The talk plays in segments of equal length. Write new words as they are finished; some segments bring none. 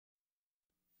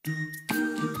You're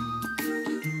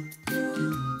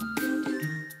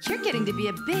getting to be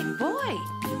a big boy.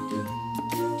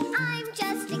 I'm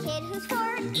just a kid who's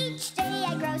 4. Each day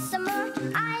I grow some more.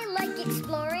 I like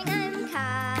exploring. I'm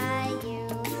Caillou.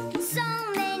 So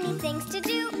many things to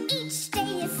do. Each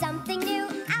day is something new.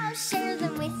 I'll share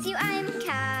them with you. I'm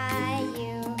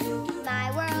Caillou.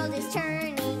 My world is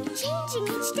turning, changing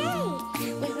each day.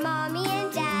 With Mommy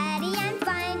and Daddy, I'm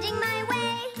finding my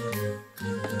way.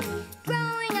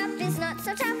 Growing up is not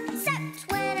so tough,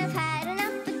 except when I've had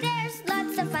enough. But there's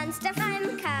lots of fun stuff.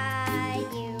 I'm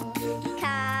Caillou,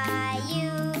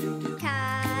 Caillou,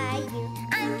 Caillou.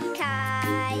 I'm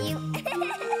Caillou.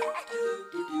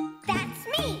 That's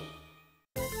me.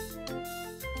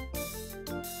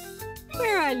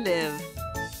 Where I live.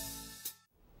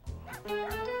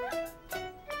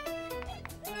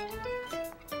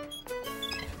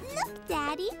 Look,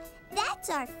 Daddy, that's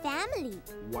our family.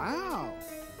 Wow.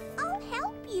 I'll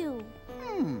help you.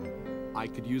 I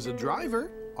could use a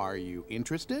driver. Are you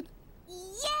interested?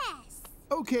 Yes.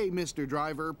 Okay, Mr.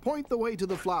 Driver, point the way to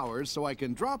the flowers so I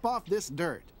can drop off this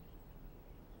dirt.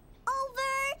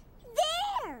 Over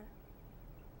there.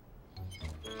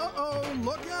 Uh-oh,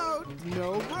 look out!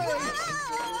 No brakes!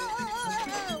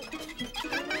 Whoa!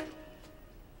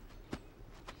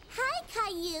 Hi,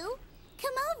 Caillou.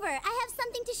 Come over. I have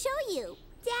something to show you.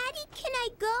 Daddy, can I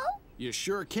go? You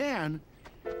sure can.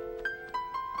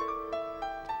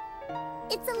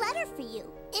 It's a letter for you.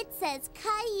 It says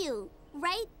Caillou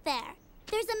right there.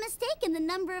 There's a mistake in the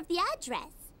number of the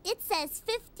address. It says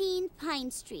 15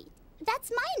 Pine Street. That's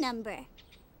my number.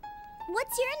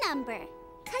 What's your number?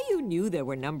 Caillou knew there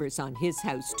were numbers on his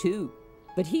house, too,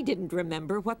 but he didn't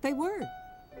remember what they were.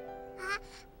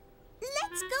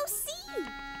 Let's go see.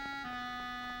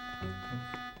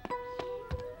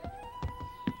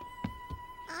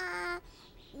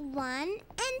 One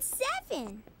and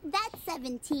 7. That's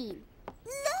 17.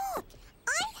 Look,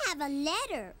 I have a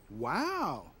letter.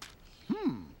 Wow.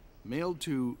 Mailed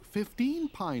to 15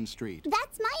 Pine Street.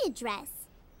 That's my address.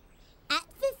 At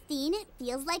 15, it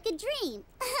feels like a dream.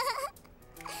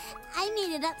 I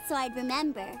made it up so I'd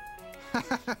remember.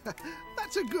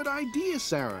 That's a good idea,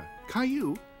 Sarah.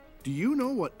 Caillou, do you know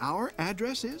what our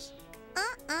address is?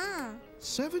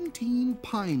 17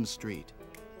 Pine Street.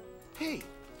 Hey,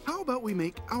 how about we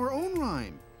make our own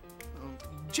rhyme?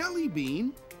 Jelly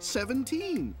bean,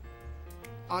 17.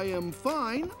 I am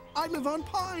fine, I live on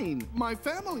Pine. My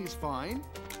family's fine.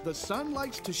 The sun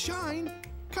likes to shine.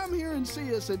 Come here and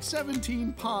see us at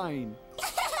 17 Pine.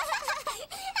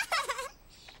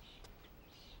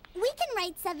 We can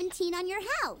write 17 on your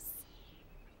house.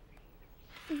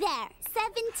 There,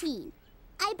 17.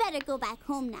 I better go back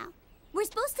home now. We're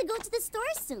supposed to go to the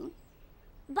store soon.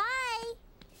 Bye.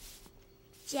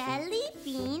 Jelly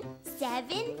bean,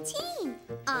 17.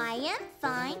 I am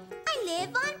fine. I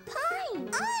live on Pine.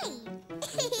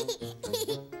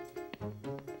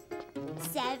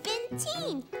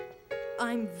 17.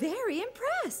 I'm very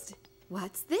impressed.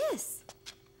 What's this?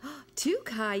 To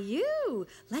Caillou.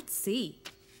 Let's see.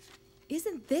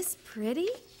 Isn't this pretty?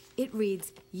 It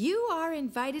reads, "You are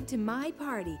invited to my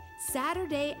party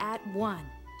Saturday at 1."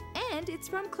 And it's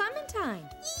from Clementine.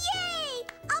 Yay!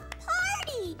 A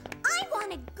party! I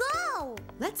want to go.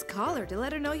 Let's call her to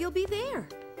let her know you'll be there.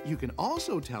 You can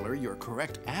also tell her your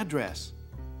correct address.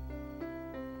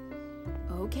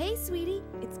 Okay, sweetie.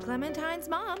 It's Clementine's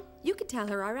mom. You can tell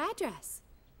her our address.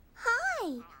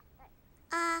 Hi.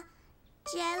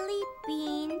 Jelly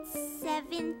bean,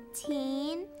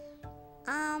 17.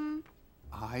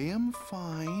 I am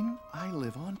fine. I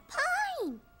live on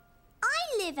Pine.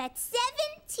 I live at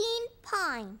 17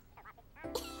 Pine.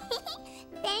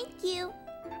 Thank you.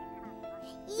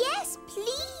 Yes,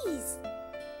 please.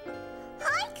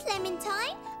 Hi,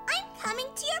 Clementine. I'm coming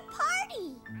to your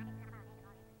party.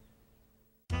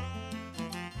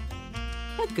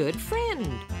 A good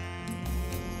friend.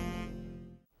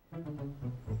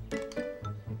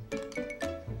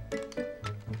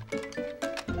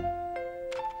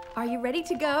 Are you ready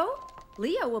to go?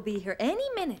 Leo will be here any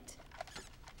minute.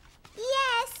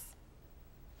 Yes.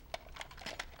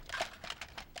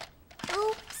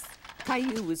 Oops.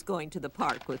 Caillou was going to the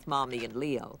park with Mommy and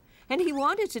Leo, and he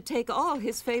wanted to take all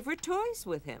his favorite toys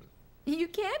with him. You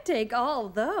can't take all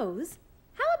those.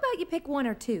 How about you pick 1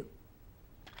 or 2?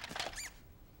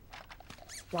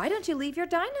 Why don't you leave your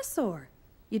dinosaur?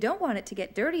 You don't want it to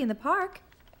get dirty in the park.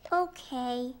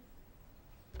 Okay.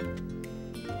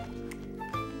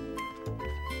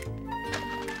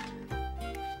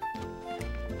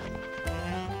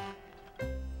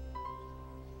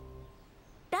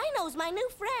 Dino's my new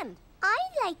friend. I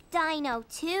like Dino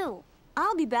too.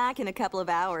 I'll be back in a couple of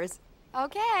hours.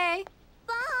 Okay.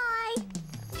 Bye.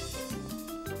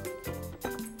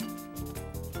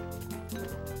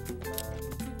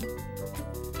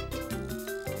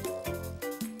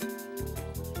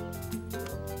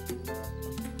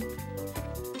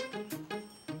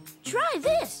 Try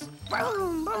this.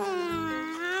 Boom,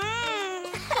 boom.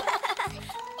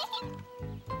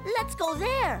 Let's go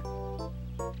there.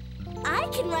 I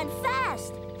can run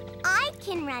fast. I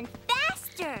can run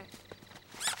faster.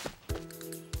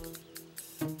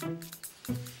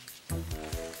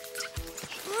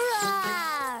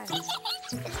 Roar!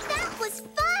 That was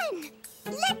fun.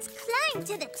 Let's climb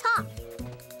to the top.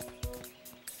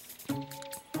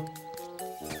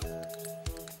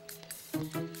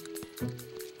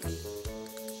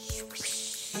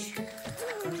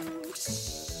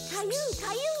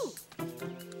 Caillou!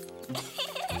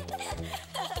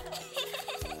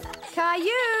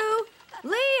 Caillou!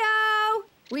 Leo!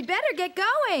 We'd better get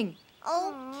going.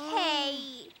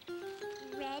 Okay.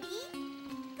 Ready?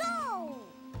 Go!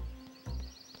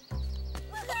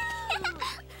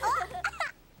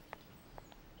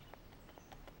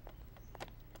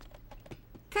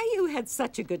 Caillou had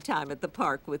such a good time at the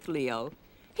park with Leo.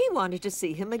 He wanted to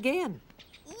see him again.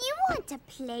 You want to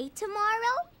play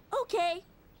tomorrow? Okay,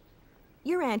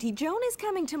 Your Auntie Joan is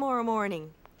coming tomorrow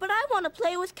morning. but I want to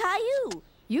play with Caillou.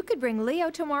 You could bring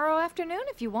Leo tomorrow afternoon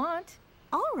if you want.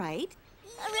 All right.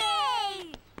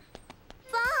 Hooray!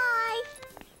 Bye!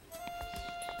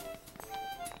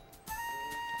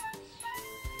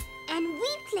 And we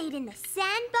played in the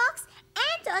sandbox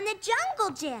and on the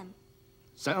jungle gym.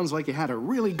 Sounds like you had a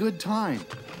really good time.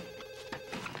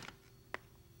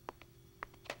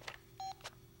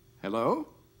 Hello?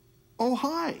 Oh,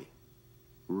 hi.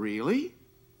 Really?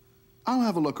 I'll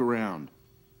have a look around.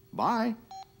 Bye.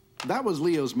 That was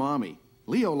Leo's mommy.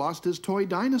 Leo lost his toy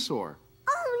dinosaur.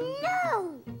 Oh,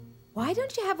 no! Why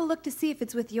don't you have a look to see if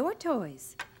it's with your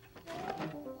toys?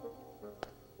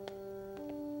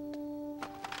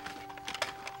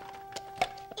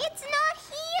 It's not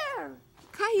here!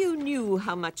 Caillou knew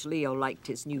how much Leo liked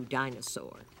his new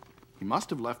dinosaur. He must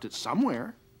have left it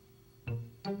somewhere.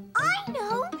 I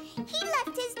know! He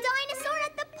left his dinosaur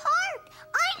at the park!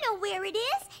 I know where it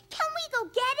is! Can we go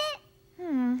get it?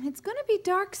 It's gonna be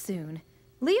dark soon.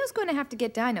 Leo's gonna have to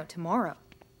get Dino tomorrow.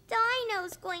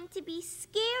 Dino's going to be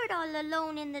scared all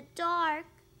alone in the dark.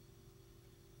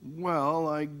 Well,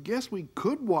 I guess we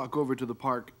could walk over to the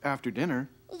park after dinner.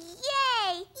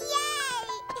 Yay! Yay!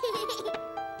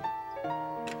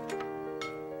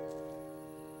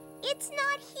 It's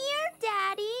not here,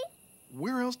 Daddy.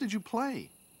 Where else did you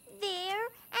play? There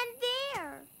and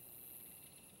there.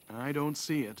 I don't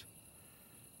see it.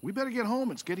 We better get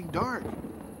home. It's getting dark.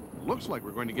 Looks like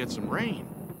we're going to get some rain.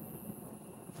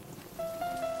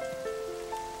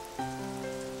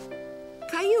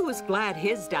 Caillou was glad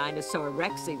his dinosaur,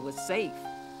 Rexy, was safe.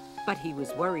 But he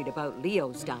was worried about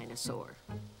Leo's dinosaur.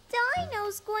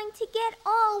 Dino's going to get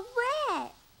all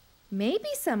wet. Maybe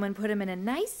someone put him in a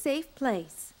nice, safe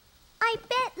place. I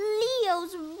bet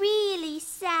Leo's really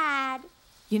sad.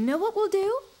 You know what we'll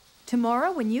do?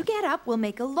 Tomorrow when you get up, we'll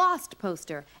make a lost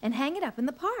poster and hang it up in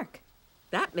the park.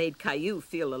 That made Caillou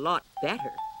feel a lot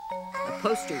better. The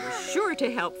poster was sure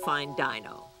to help find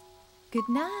Dino. Good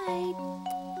night.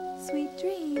 Sweet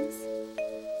dreams.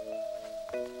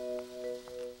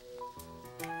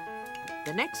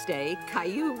 The next day,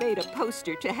 Caillou made a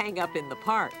poster to hang up in the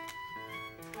park.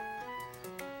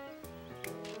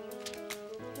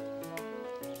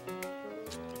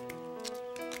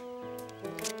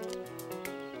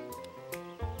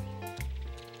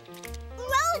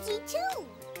 Rosie, too.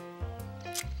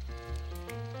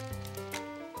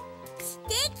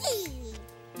 Sticky.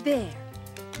 There.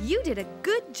 You did a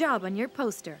good job on your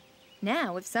poster.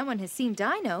 Now, if someone has seen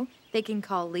Dino, they can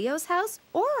call Leo's house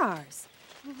or ours.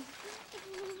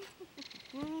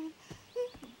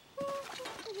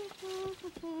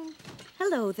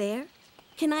 Hello there.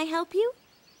 Can I help you?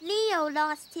 Leo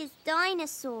lost his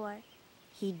dinosaur.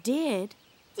 He did.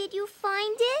 Did you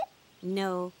find it?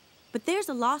 No, but there's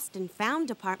a lost and found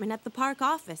department at the park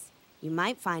office. You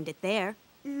might find it there.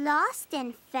 Lost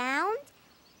and found?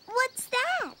 What's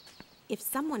that? If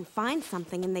someone finds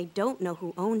something and they don't know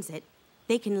who owns it,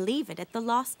 they can leave it at the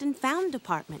lost and found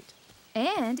department.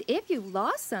 And if you've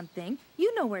lost something,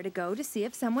 you know where to go to see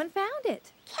if someone found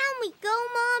it. Can we go,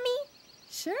 Mommy?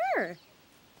 Sure.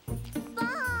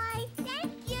 Bye.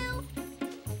 Thank you.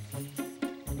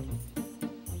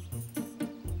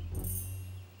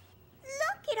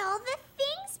 Look at all the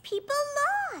things people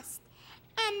lost.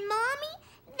 And, Mommy,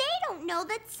 they don't know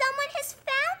that someone has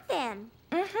found them.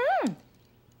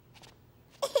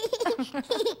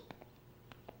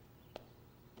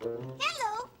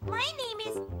 Hello, my name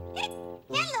is...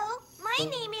 Hello, my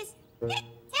name is...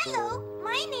 Hello,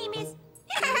 my name is...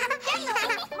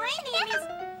 Hello, my name is...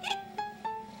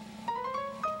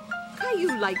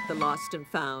 Caillou liked the lost and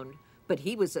found, but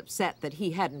he was upset that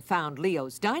he hadn't found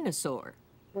Leo's dinosaur.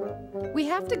 We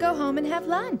have to go home and have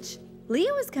lunch.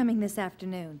 Leo is coming this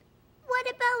afternoon. What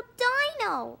about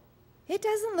Dino? It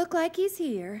doesn't look like he's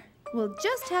here. We'll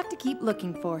just have to keep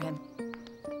looking for him.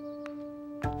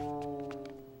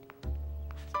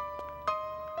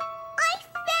 I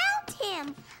found him!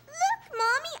 Look,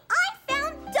 Mommy, I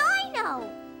found Dino!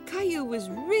 Caillou was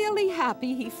really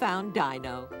happy he found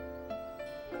Dino.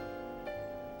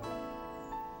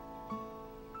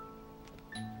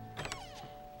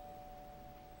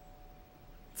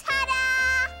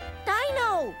 Ta-da!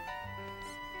 Dino!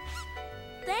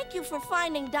 Thank you for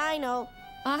finding Dino.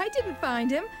 I didn't find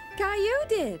him. Caillou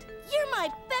did. You're my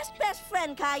best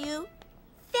friend, Caillou.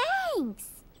 Thanks!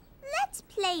 Let's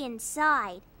play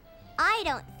inside. I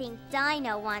don't think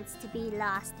Dino wants to be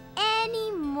lost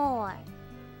anymore.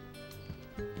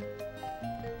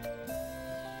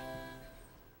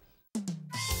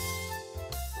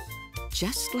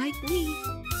 Just like me.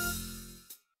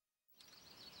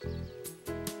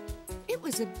 It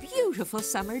was a beautiful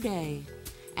summer day,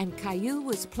 and Caillou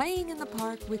was playing in the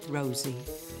park with Rosie.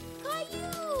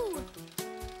 Caillou!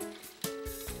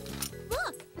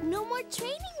 Look, no more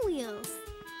training wheels.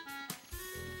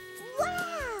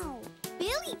 Wow!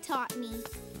 Billy taught me.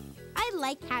 I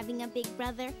like having a big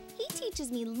brother. He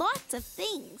teaches me lots of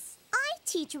things. I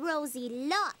teach Rosie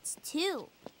lots, too.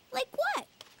 Like what?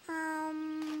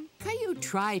 Caillou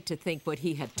tried to think what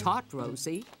he had taught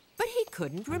Rosie, but he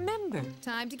couldn't remember.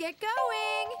 Time to get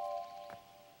going.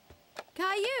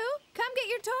 Caillou, come get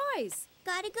your toys.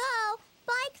 Gotta go.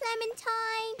 Bye,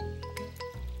 Clementine.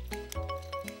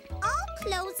 I'll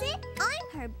close it.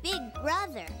 I'm her big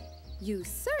brother. You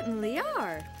certainly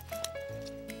are.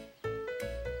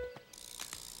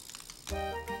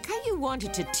 Caillou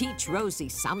wanted to teach Rosie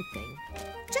something,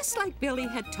 just like Billy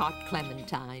had taught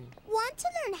Clementine. Want to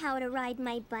learn how to ride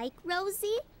my bike,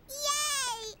 Rosie?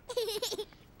 Yay!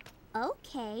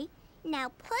 Okay, now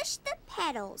push the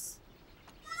pedals.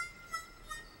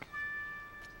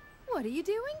 What are you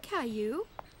doing, Caillou?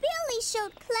 Billy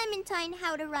showed Clementine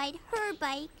how to ride her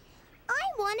bike. I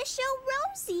want to show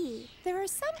Rosie. There are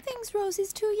some things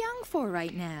Rosie's too young for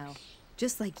right now.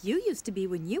 Just like you used to be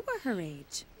when you were her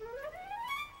age.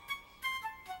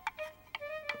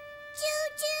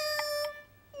 Choo-choo!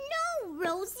 No,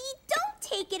 Rosie, don't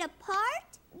take it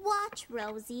apart. Watch,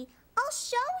 Rosie. I'll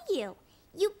show you.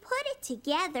 You put it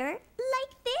together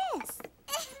like this.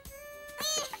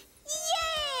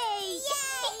 Yay!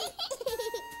 Yay!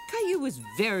 Caillou was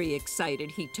very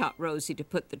excited he taught Rosie to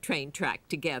put the train track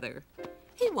together.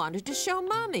 He wanted to show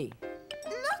Mommy.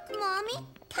 Look, Mommy.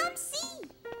 Come see.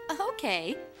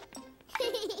 Okay.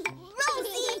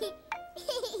 Rosie!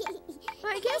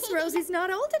 I guess Rosie's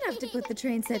not old enough to put the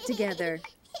train set together.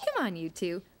 Come on, you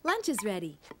two. Lunch is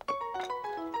ready.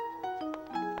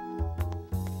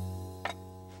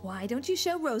 Why don't you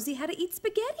show Rosie how to eat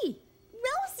spaghetti?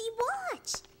 Rosie,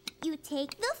 watch. You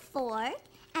take the fork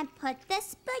and put the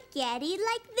spaghetti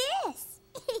like this.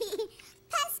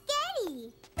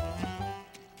 Paschetti.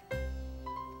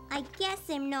 I guess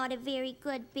I'm not a very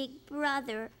good big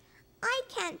brother. I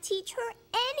can't teach her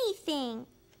anything.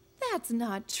 That's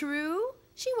not true.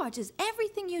 She watches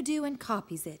everything you do and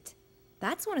copies it.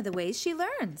 That's one of the ways she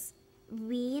learns.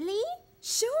 Really?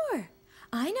 Sure.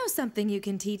 I know something you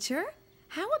can teach her.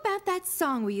 How about that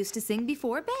song we used to sing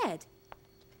before bed?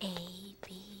 A,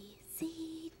 B,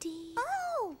 C, D.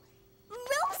 Oh,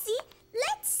 Rosie,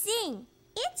 let's sing.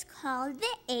 It's called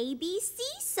the ABC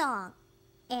song.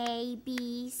 A,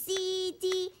 B, C,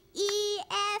 D, E,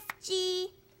 F,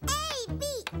 G. A, B,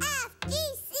 F, G,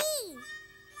 C.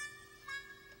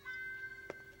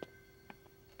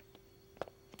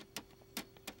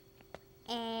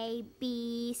 A,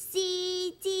 B,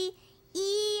 C, D,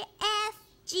 E, F,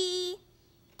 G.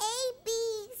 A, B,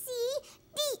 C,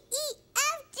 D, E,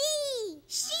 F, G.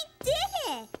 She did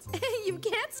it! You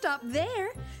can't stop there.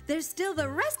 There's still the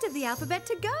rest of the alphabet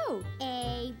to go.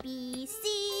 A, B,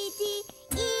 C, D,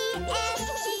 E, F,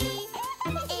 G,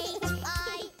 H,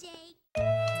 I, J.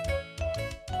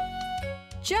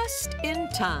 Just in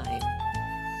time.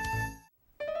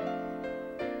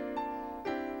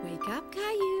 Wake up,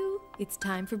 Caillou. It's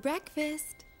time for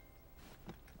breakfast.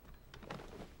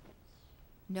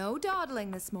 No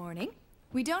dawdling this morning.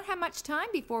 We don't have much time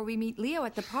before we meet Leo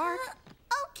at the park.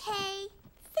 Okay.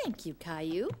 Thank you,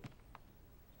 Caillou.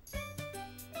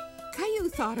 Caillou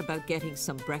thought about getting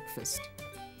some breakfast,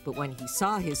 but when he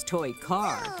saw his toy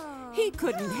car, He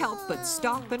couldn't help but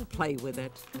stop and play with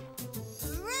it.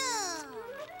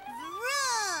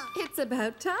 It's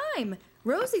about time.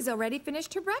 Rosie's already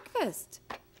finished her breakfast.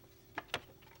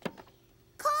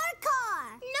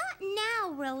 Car! Not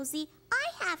now, Rosie.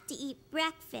 I have to eat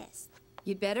breakfast.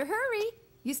 You'd better hurry.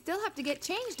 You still have to get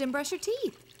changed and brush your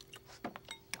teeth.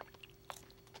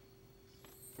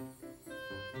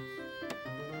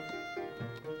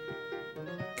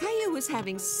 Caillou was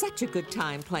having such a good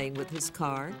time playing with his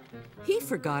car. He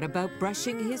forgot about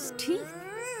brushing his teeth.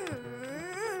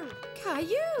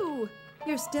 Caillou,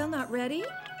 you're still not ready?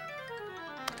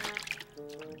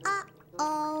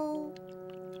 Uh-oh.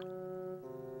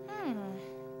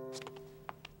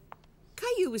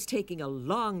 Caillou was taking a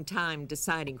long time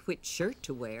deciding which shirt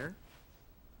to wear.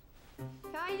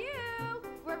 Caillou,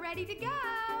 we're ready to go.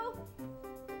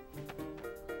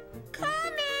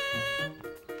 Coming!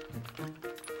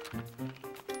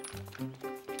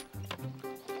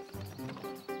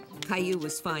 Caillou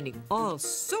was finding all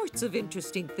sorts of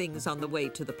interesting things on the way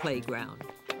to the playground.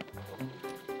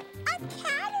 A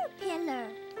caterpillar.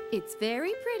 It's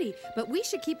very pretty, but we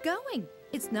should keep going.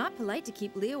 It's not polite to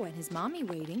keep Leo and his mommy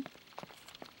waiting.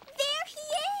 There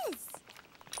he is.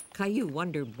 Caillou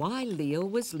wondered why Leo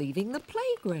was leaving the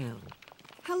playground.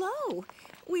 Hello.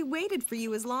 We waited for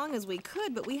you as long as we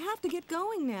could, but we have to get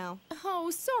going now.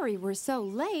 Oh, sorry we're so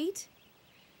late.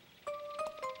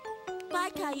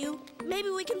 Bye, Caillou. Maybe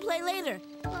we can play later.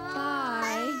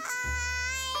 Bye.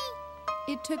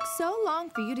 It took so long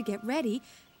for you to get ready,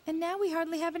 and now we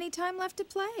hardly have any time left to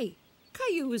play.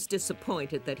 Caillou was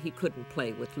disappointed that he couldn't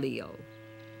play with Leo.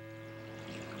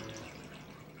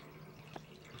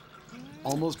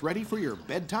 Almost ready for your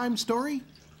bedtime story?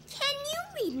 Can you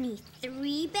read me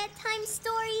 3 bedtime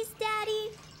stories,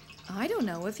 Daddy? I don't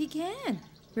know if he can.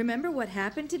 Remember what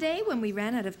happened today when we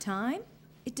ran out of time?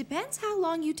 It depends how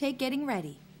long you take getting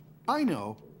ready. I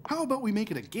know. How about we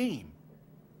make it a game?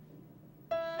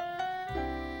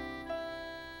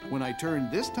 When I turn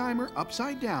this timer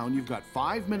upside down, you've got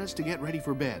 5 minutes to get ready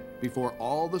for bed before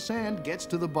all the sand gets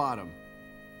to the bottom.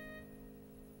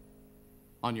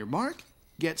 On your mark,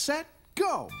 get set,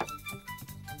 go!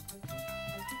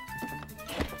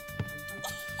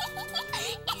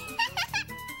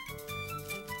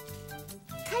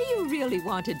 Caillou really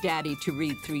wanted Daddy to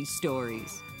read 3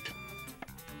 stories.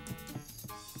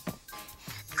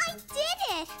 I did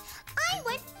it! I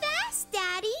went fast,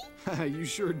 Daddy! You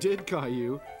sure did,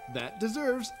 Caillou. That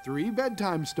deserves 3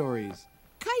 bedtime stories.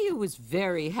 Caillou was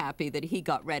very happy that he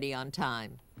got ready on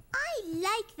time. I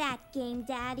like that game,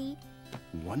 Daddy.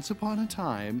 Once upon a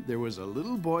time, there was a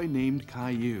little boy named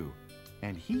Caillou,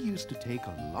 and he used to take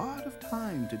a lot of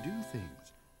time to do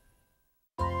things.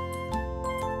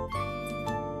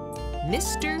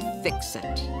 Mr.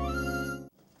 Fix-It.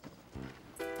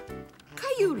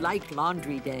 Caillou liked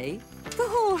laundry day. The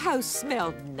whole house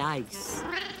smelled nice.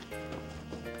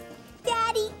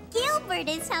 Daddy, Gilbert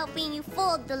is helping you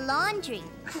fold the laundry.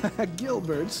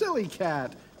 Gilbert, silly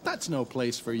cat. That's no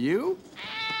place for you.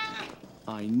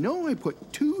 I know I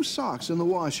put 2 socks in the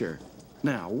washer.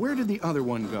 Now, where did the other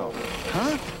one go?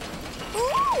 Huh?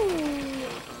 Ooh!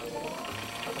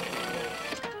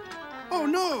 Oh,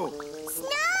 no! Snow!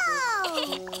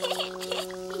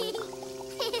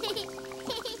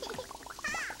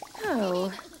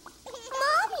 Oh,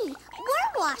 Mommy,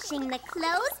 we're washing the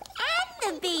clothes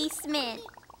and the basement.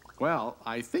 Well,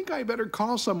 I think I better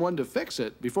call someone to fix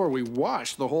it before we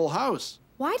wash the whole house.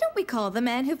 why don't we call the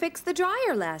man who fixed the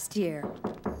dryer last year?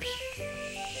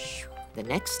 The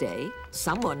next day,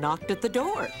 someone knocked at the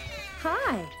door.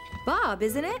 Hi, Bob,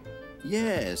 isn't it?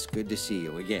 Yes, good to see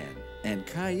you again. And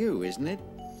Caillou, isn't it?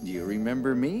 Do you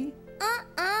remember me?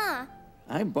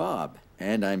 I'm Bob,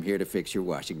 and I'm here to fix your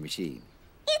washing machine.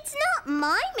 It's not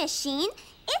my machine.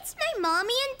 It's my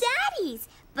mommy and daddy's.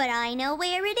 But I know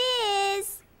where it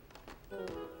is.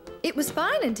 It was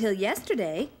fine until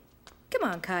yesterday. Come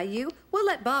on, Caillou. We'll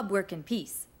let Bob work in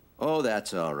peace. Oh,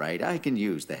 that's all right. I can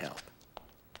use the help.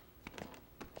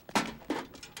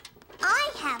 I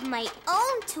have my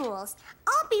own tools.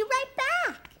 I'll be right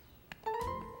back.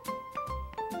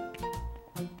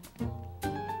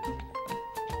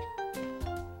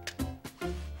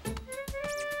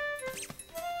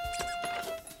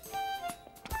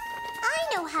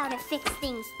 I know how to fix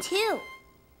things too.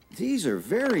 These are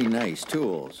very nice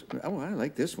tools. Oh, I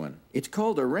like this one. It's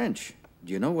called a wrench.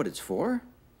 Do you know what it's for?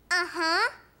 Uh-huh.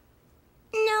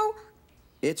 No.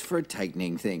 It's for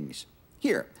tightening things.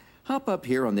 Here, hop up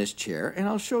here on this chair and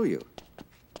I'll show you.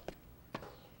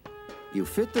 You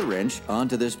fit the wrench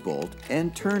onto this bolt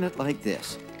and turn it like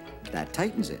this. That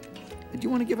tightens it. Do you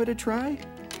want to give it a try?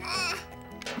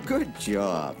 Good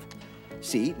job.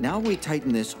 See, now we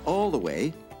tighten this all the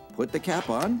way, put the cap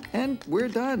on, and we're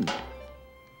done.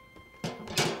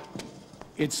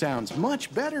 It sounds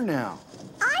much better now.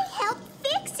 I helped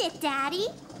fix it, Daddy.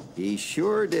 He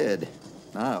sure did.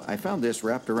 Ah, I found this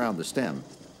wrapped around the stem.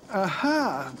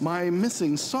 Aha, my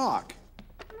missing sock.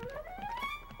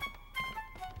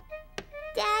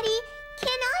 Daddy, can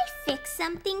I fix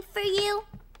something for you?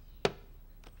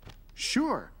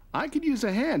 Sure, I could use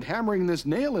a hand hammering this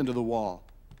nail into the wall.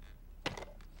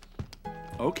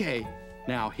 Okay,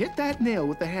 now hit that nail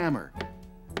with the hammer.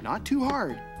 Not too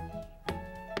hard.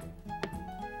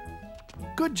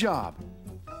 Good job.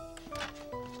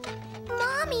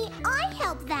 Mommy, I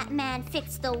helped that man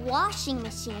fix the washing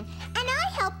machine, and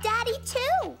I helped Daddy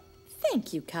too.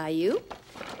 Thank you, Caillou.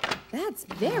 That's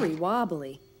very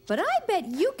wobbly, but I bet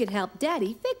you could help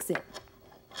Daddy fix it.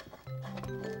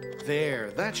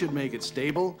 There, that should make it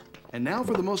stable. And now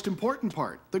for the most important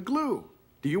part, the glue.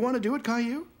 Do you want to do it,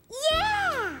 Caillou?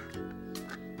 Yeah!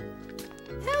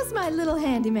 How's my little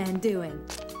handyman doing?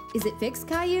 Is it fixed,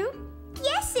 Caillou?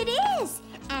 Yes, it is.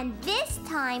 And this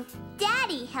time,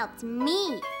 Daddy helped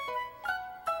me.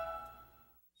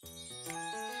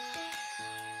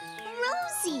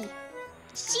 Rosie.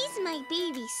 She's my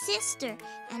baby sister,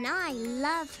 and I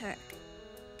love her.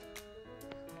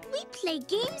 We play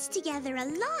games together a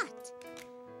lot.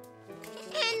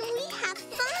 And we have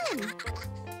fun.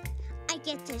 I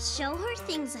get to show her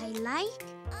things I like.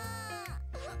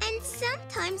 And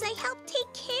sometimes I help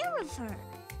take care of her.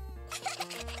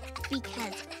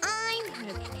 Because I'm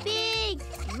her big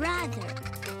brother.